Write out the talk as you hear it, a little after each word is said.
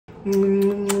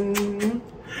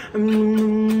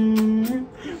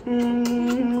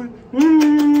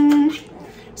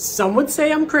Some would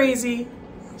say I'm crazy.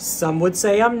 Some would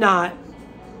say I'm not.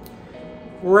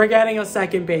 We're getting a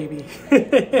second baby.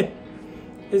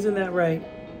 Isn't that right?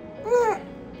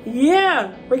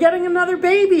 Yeah, we're getting another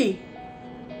baby.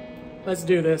 Let's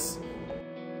do this.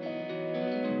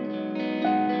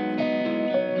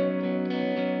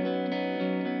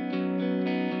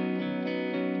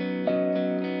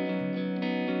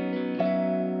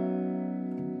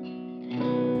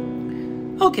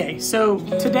 Okay, so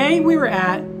today we were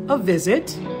at a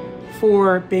visit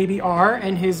for baby R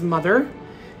and his mother,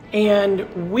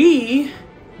 and we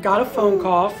got a phone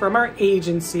call from our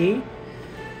agency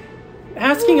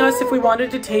asking us if we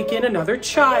wanted to take in another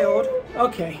child.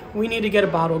 Okay, we need to get a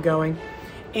bottle going.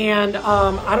 And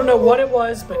I don't know what it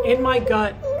was, but in my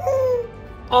gut,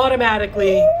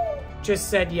 automatically just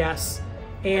said yes.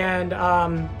 And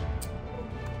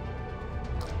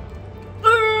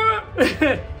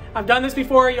I've done this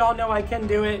before, y'all know I can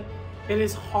do it. It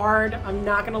is hard, I'm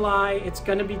not gonna lie, it's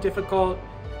gonna be difficult.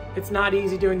 It's not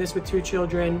easy doing this with 2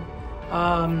 children.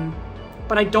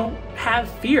 But I don't have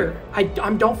fear. I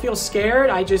don't feel scared,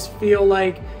 I just feel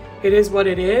like it is what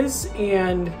it is,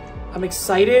 and I'm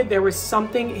excited. There was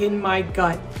something in my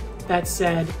gut that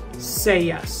said, say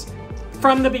yes.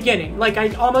 From the beginning, like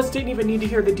I almost didn't even need to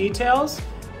hear the details.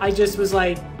 I just was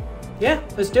like, yeah,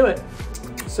 let's do it.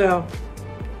 So,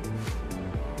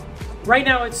 right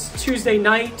now it's Tuesday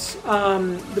night.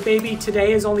 The baby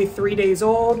today is only 3 days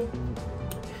old.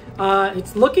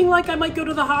 It's looking like I might go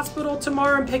to the hospital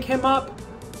tomorrow and pick him up,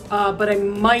 but I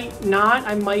might not.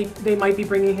 They might be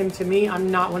bringing him to me. I'm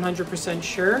not 100%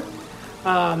 sure,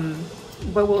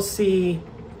 but we'll see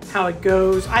how it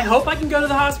goes. I hope I can go to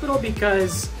the hospital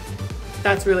because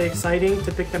that's really exciting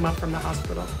to pick them up from the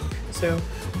hospital. So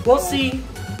we'll see.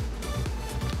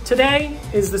 Today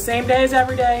is the same day as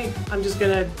every day. I'm just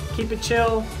gonna keep it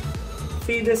chill,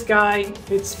 feed this guy.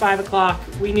 It's 5 o'clock.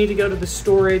 We need to go to the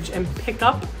storage and pick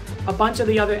up a bunch of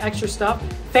the other extra stuff.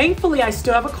 Thankfully, I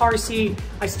still have a car seat.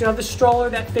 I still have the stroller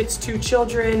that fits 2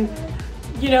 children.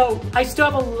 You know, I still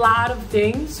have a lot of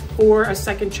things for a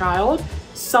second child.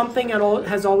 Something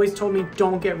has always told me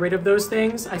don't get rid of those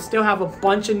things. I still have a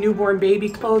bunch of newborn baby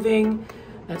clothing.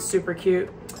 That's super cute.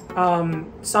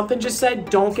 Something just said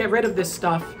don't get rid of this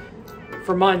stuff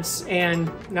for months,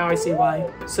 and now I see why.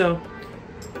 So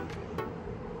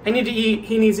I need to eat,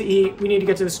 he needs to eat, we need to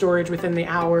get to the storage within the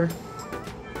hour,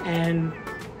 and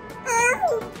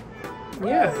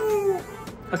yeah.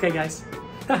 Okay guys,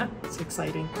 it's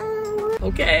exciting.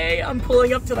 Okay, I'm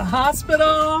pulling up to the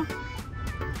hospital.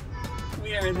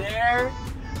 We are there.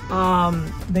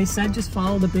 They said just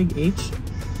follow the big H,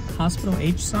 hospital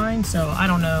H sign, so I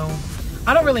don't know.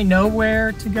 I don't really know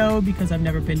where to go because I've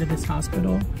never been to this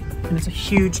hospital, and it's a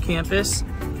huge campus,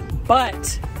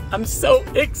 but I'm so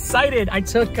excited. I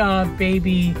took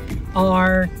baby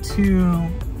R to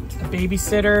a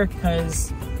babysitter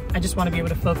because I just want to be able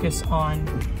to focus on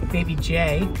baby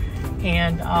J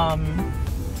and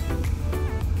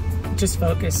just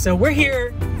focus. So we're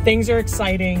here, things are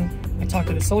exciting. I talked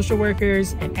to the social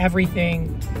workers and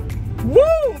everything.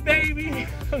 Woo, baby!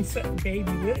 I'm so,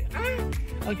 baby. Ah.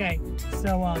 Okay,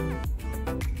 so I'm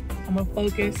gonna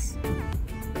focus.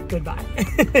 Goodbye.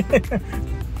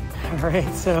 All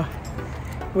right, so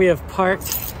we have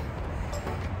parked.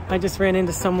 I just ran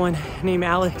into someone named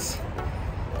Alex.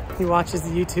 He watches the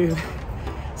YouTube.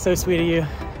 So sweet of you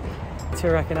to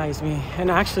recognize me,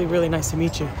 and actually really nice to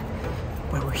meet you.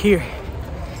 But we're here.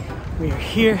 We are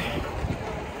here.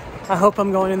 I hope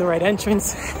I'm going in the right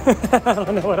entrance. I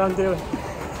don't know what I'm doing,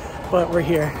 but we're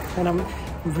here, and I'm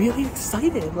really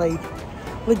excited, like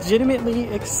legitimately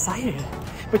excited.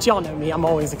 But y'all know me, I'm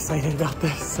always excited about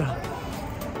this, so.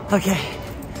 Okay,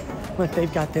 look,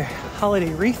 they've got their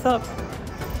holiday wreath up.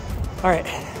 All right,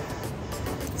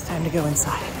 it's time to go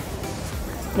inside.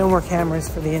 No more cameras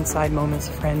for the inside moments,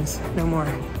 friends, no more.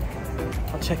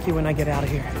 I'll check you when I get out of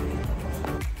here.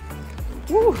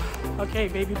 Woo, okay,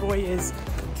 baby boy is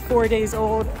 4 days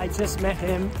old. I just met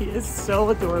him, he is so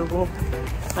adorable.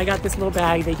 I got this little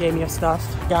bag they gave me of stuff.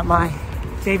 Got my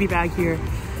baby bag here.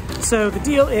 So the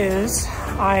deal is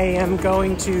I am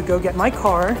going to go get my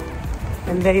car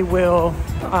and they will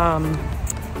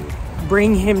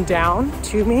bring him down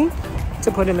to me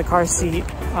to put in the car seat.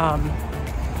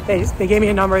 They gave me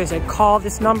a number. They said, call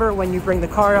this number when you bring the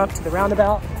car up to the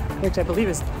roundabout, which I believe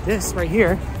is this right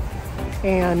here.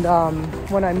 And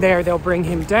when I'm there, they'll bring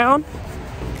him down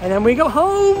and then we go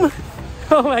home.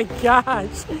 Oh my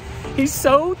gosh. He's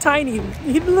so tiny.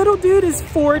 The little dude is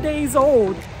 4 days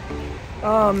old.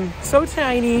 So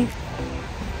tiny.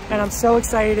 And I'm so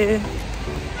excited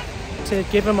to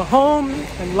give him a home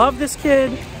and love this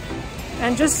kid.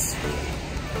 And just,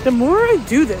 the more I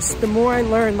do this, the more I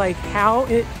learn like how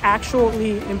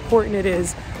actually important it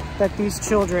is that these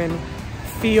children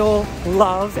feel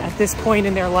love at this point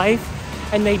in their life.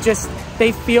 And they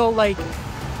feel like,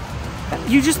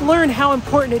 you just learn how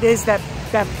important it is, that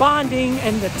bonding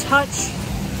and the touch,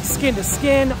 skin to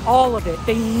skin, all of it.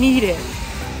 They need it.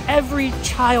 Every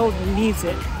child needs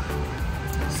it.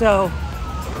 So,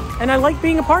 and I like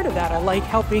being a part of that. I like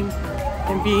helping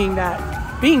and being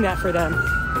that for them.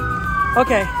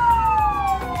 Okay,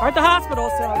 we're at the hospital,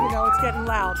 so you know it's getting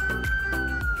loud.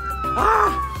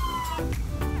 Ah!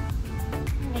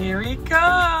 Here he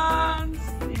comes.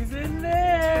 He's in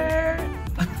there.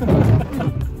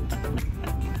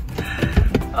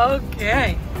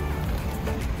 Okay.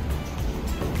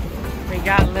 We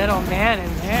got little man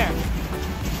in there.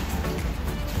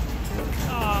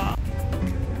 Oh,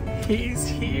 he's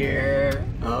here.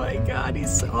 Oh my God,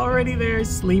 he's already there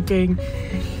sleeping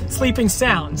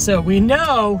sound. So we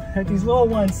know that these little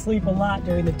ones sleep a lot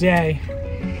during the day.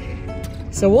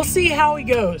 So we'll see how he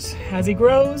goes. As he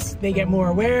grows, they get more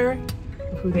aware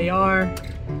of who they are,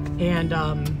 and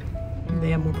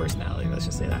they have more personality, let's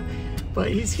just say that.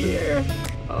 But he's here.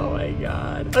 Oh my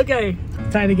God. Okay,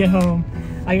 time to get home.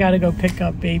 I gotta go pick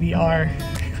up baby R.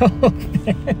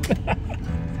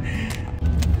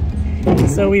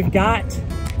 So we've got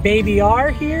baby R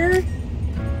here,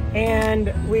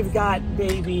 and we've got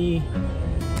baby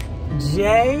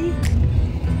J.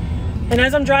 And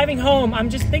as I'm driving home, I'm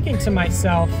just thinking to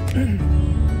myself,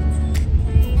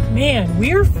 man,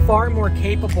 we're far more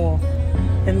capable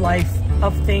in life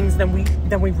of things than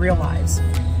we realize.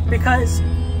 Because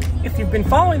if you've been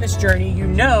following this journey, you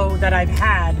know that I've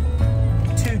had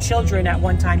 2 children at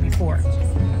one time before,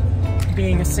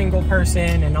 being a single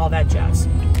person and all that jazz.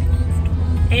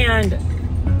 And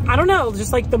I don't know,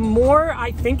 just like the more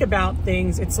I think about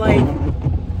things, it's like,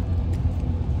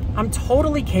 I'm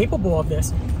totally capable of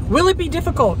this. Will it be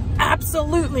difficult?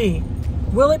 Absolutely.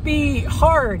 Will it be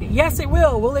hard? Yes, it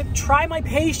will. Will it try my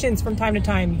patience from time to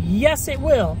time? Yes, it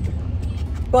will.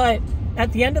 But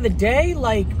at the end of the day,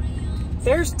 like,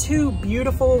 there's 2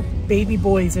 beautiful baby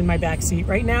boys in my backseat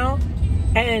right now,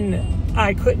 and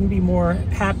I couldn't be more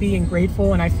happy and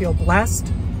grateful, and I feel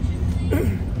blessed.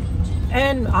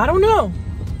 And I don't know.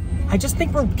 I just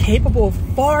think we're capable of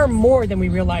far more than we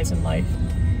realize in life.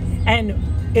 And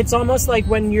it's almost like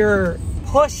when you're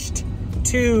pushed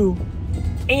to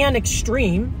an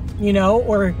extreme, you know,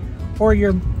 or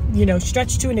you're, you know,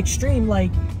 stretched to an extreme,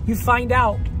 like, you find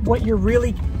out what you're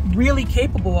really, really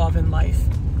capable of in life.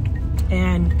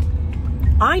 And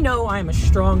I know I'm a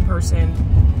strong person,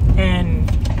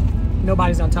 and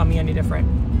nobody's gonna tell me any different.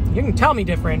 You can tell me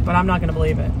different, but I'm not gonna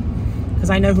believe it, because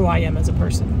I know who I am as a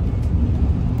person.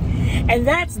 And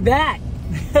that's that.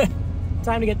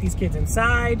 Time to get these kids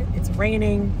inside. It's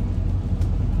raining.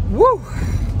 Woo!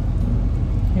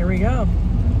 Here we go.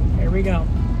 Here we go.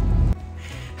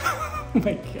 Oh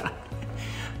my God.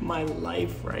 My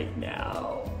life right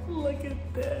now. Look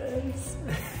at this.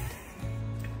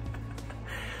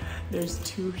 There's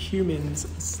 2 humans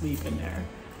asleep in there.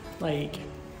 Like,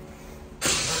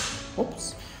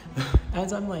 oops.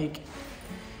 As I'm like,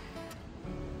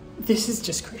 this is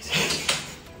just crazy.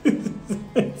 This is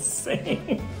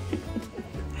insane.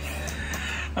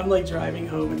 I'm like driving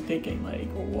home and thinking like,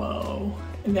 whoa.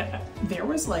 And there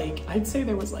was like, I'd say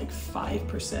there was like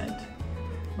 5%.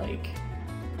 Like,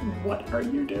 what are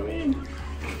you doing?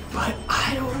 But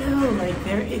I don't know, like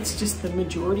it's just the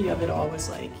majority of it all was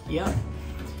like, yep,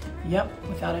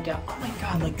 without a doubt. Oh my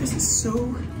God, like this is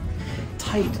so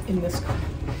tight in this,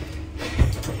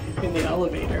 in the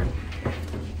elevator.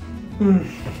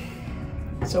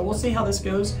 So we'll see how this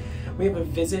goes. We have a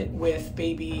visit with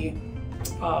baby,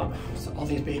 so all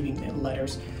these baby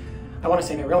letters. I want to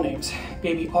say their real names.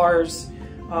 Baby R's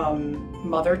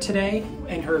mother today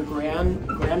and her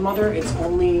grandmother. It's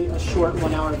only a short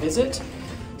 1-hour visit.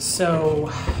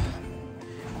 So,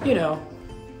 you know,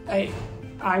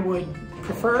 I would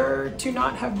prefer to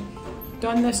not have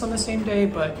done this on the same day,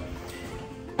 but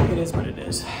it is what it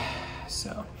is.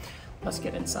 So let's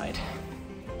get inside.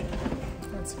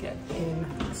 Let's get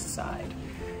inside.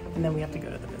 And then we have to go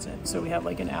to the visit. So we have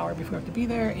like an hour before we have to be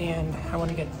there, and I want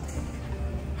to get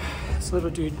this little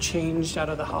dude changed out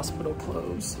of the hospital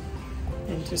clothes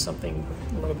into something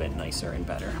a little bit nicer and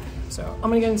better. So I'm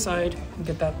gonna get inside and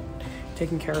get that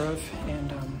taken care of,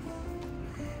 and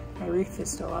my wreath is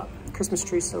still up. Christmas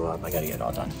tree's still up. I gotta get it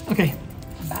all done. Okay,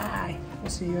 bye. We'll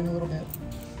see you in a little bit.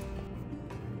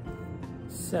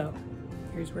 So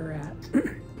here's where we're at.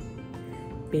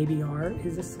 Baby R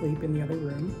is asleep in the other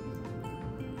room.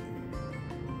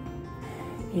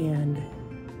 And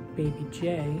baby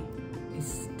J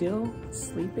is still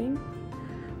sleeping.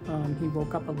 He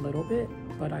woke up a little bit,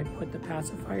 but I put the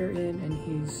pacifier in and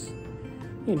he's,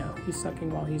 you know, he's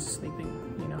sucking while he's sleeping,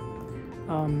 you know.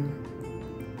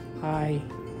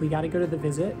 We got to go to the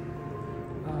visit.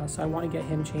 So I want to get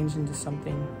him changed into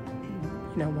something,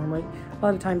 you know, warmer. A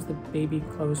lot of times the baby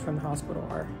clothes from the hospital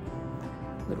are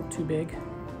a little too big.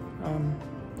 So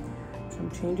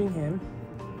I'm changing him.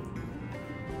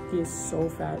 He is so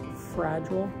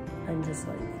fragile. I'm just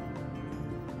like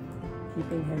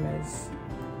keeping him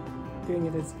doing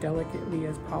it as delicately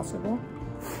as possible.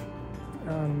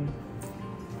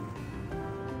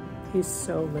 He's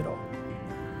so little.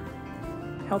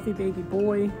 Healthy baby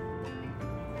boy.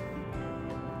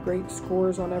 Great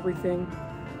scores on everything.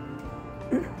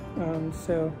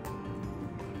 So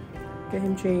get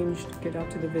him changed, get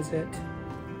out to the visit,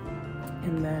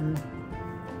 and then,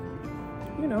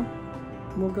 you know,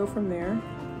 we'll go from there.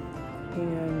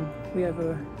 And we have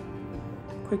a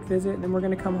quick visit, and then we're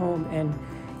gonna come home. And,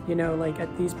 you know, like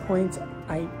at these points,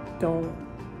 I don't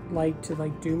like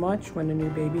to do much when a new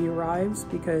baby arrives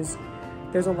because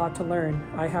there's a lot to learn.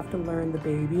 I have to learn the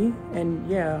baby, and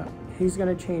yeah, he's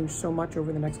gonna change so much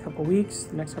over the next couple weeks,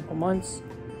 the next couple months.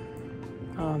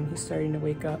 He's starting to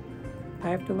wake up. I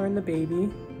have to learn the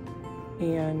baby,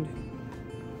 and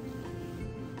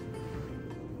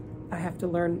I have to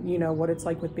learn, you know, what it's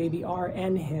like with baby R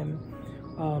and him.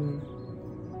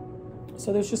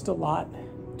 So there's just a lot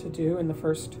to do in the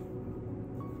first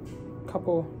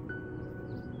couple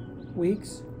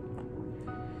weeks.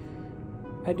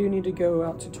 I do need to go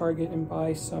out to Target and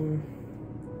buy some,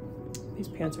 these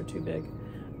pants are too big,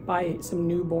 buy some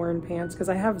newborn pants because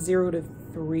I have 0 to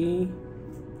 3.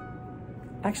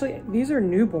 Actually, these are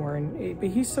newborn, but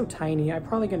he's so tiny. I'm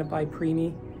probably gonna buy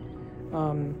preemie,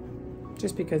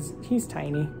 just because he's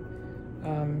tiny.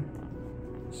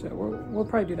 So we'll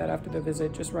probably do that after the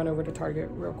visit, just run over to Target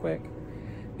real quick.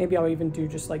 Maybe I'll even do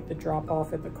just like the drop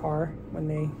off at the car when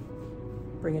they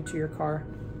bring it to your car.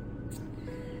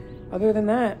 Other than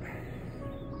that,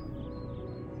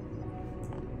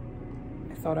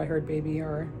 I thought I heard baby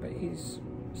R, but he's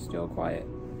still quiet.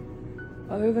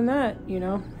 Other than that, you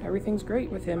know, everything's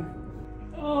great with him.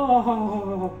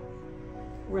 Oh,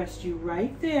 rest you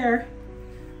right there.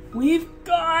 We've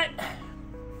got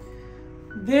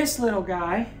this little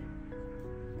guy,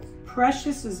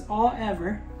 precious as all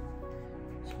ever.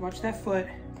 So watch that foot.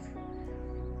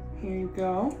 Here you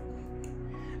go.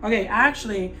 Okay,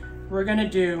 actually, we're gonna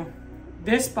do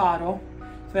this bottle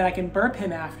so that I can burp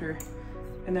him after,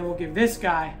 and then we'll give this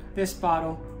guy this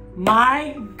bottle.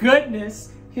 My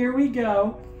goodness, here we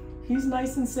go. He's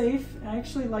nice and safe. I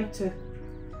actually like to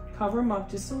cover him up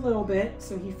just a little bit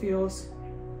so he feels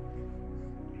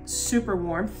super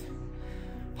warmth.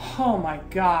 Oh my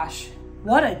gosh,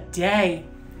 what a day.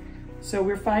 So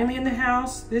we're finally in the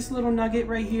house. This little nugget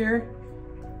right here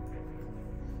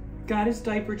got his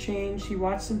diaper changed. He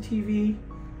watched some TV.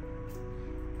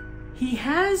 He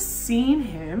has seen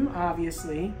him,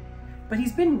 obviously, but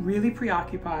he's been really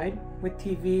preoccupied with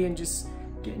TV and just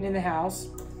getting in the house.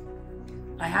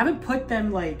 I haven't put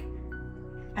them I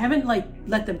haven't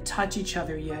let them touch each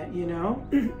other yet, you know?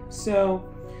 So,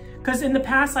 because in the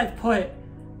past I've put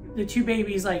the two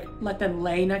babies, let them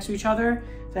lay next to each other.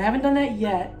 So I haven't done that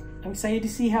yet. I'm excited to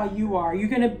see how you are. You're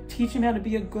gonna teach him how to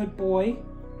be a good boy?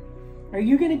 Are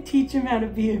you gonna teach him how to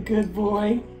be a good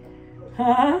boy?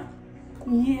 Huh?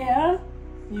 Yeah,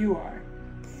 you are.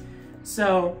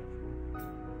 So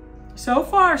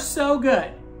far, so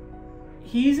good.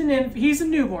 He's a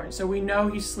newborn, so we know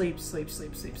he sleeps.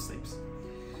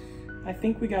 I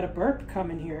think we got a burp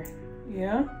coming here.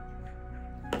 Yeah?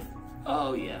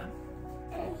 Oh, yeah.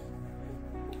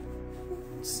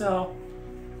 So,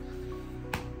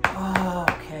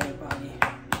 okay, buddy.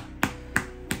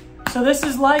 So this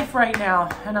is life right now,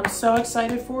 and I'm so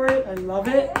excited for it. I love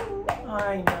it.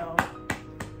 I know.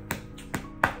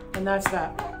 And that's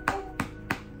that.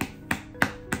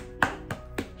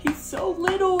 He's so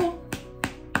little.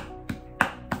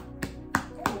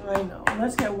 I know.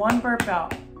 Let's get one burp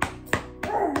out.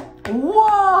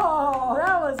 Whoa,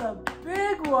 that was a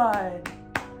big one.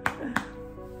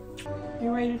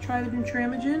 You ready to try the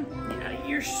Nutramigen? Yeah,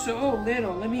 you're so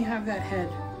little. Let me have that head.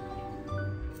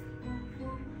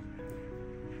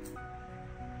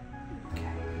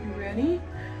 Okay, you ready?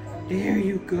 There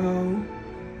you go.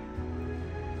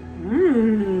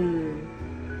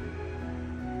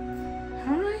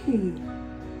 Hi.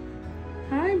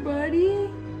 Hi, buddy.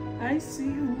 I see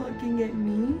you looking at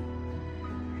me.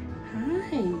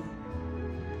 Hi.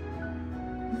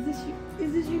 Is this you?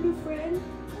 Is this your new friend?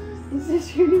 Is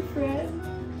this your new friend?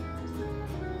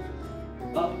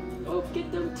 Oh, oh,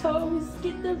 get them toes.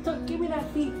 Get them toes. Give me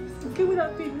that feet. Give me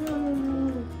that feet.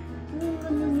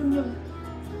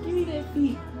 Give me that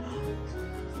feet.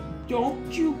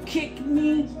 Don't you kick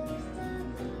me.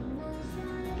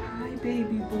 Hi,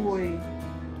 baby boy.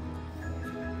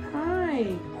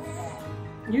 Hi.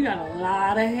 You got a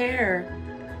lot of hair.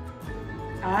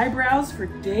 Eyebrows for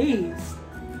days.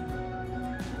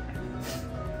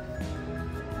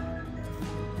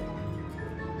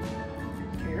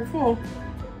 Careful.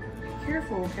 Be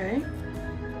careful, okay?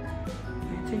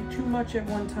 Can't take too much at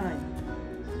one time.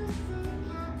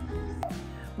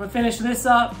 I'm gonna finish this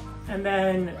up and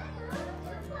then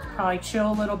probably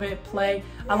chill a little bit, play.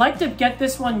 I like to get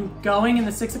this one going in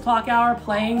the 6 o'clock hour,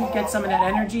 playing, get some of that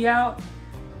energy out.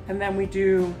 And then we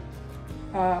do,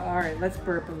 all right, let's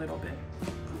burp a little bit.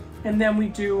 And then we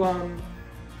do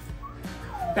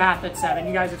bath at 7.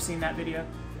 You guys have seen that video.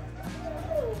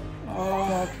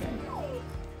 Oh, okay.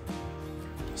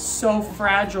 So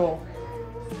fragile.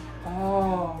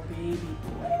 Oh, baby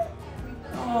boy.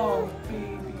 Oh,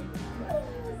 baby.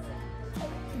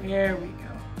 There we go.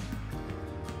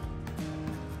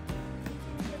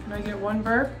 Can I get one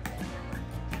burp?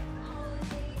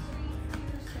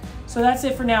 So that's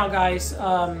it for now, guys.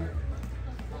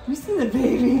 You see the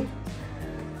baby?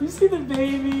 You see the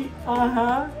baby?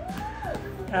 Uh-huh.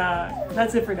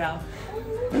 That's it for now.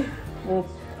 Well,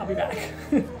 I'll be back.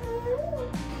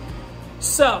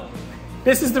 So,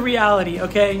 this is the reality,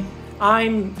 okay?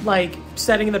 I'm like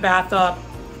setting the bath up.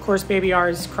 Of course, baby R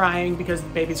is crying because the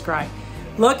baby's crying.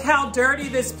 Look how dirty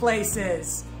this place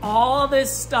is. All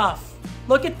this stuff.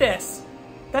 Look at this.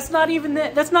 That's not even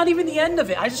the end of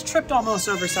it. I just tripped almost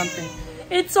over something.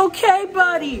 It's okay,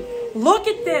 buddy. Look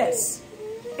at this.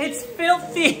 It's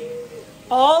filthy.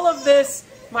 All of this,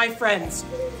 my friends,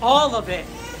 all of it.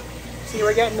 See,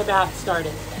 we're getting the bath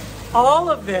started. All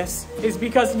of this is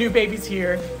because the new baby's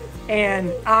here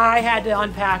and I had to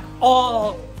unpack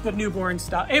all the newborn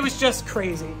stuff. It was just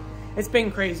crazy. It's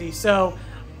been crazy. So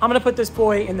I'm gonna put this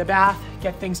boy in the bath,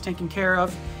 get things taken care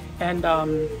of. And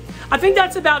I think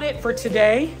that's about it for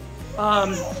today.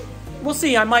 We'll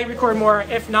see, I might record more.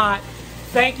 If not,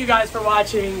 thank you guys for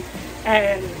watching.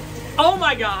 And oh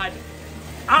my God,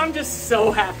 I'm just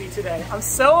so happy today. I'm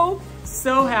so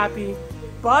happy.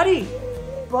 Buddy,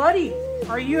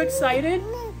 are you excited?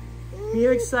 Are you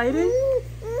excited?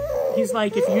 He's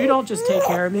like, if you don't just take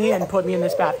care of me and put me in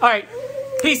this bath. All right,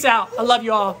 peace out. I love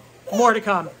you all. More to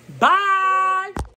come. Bye.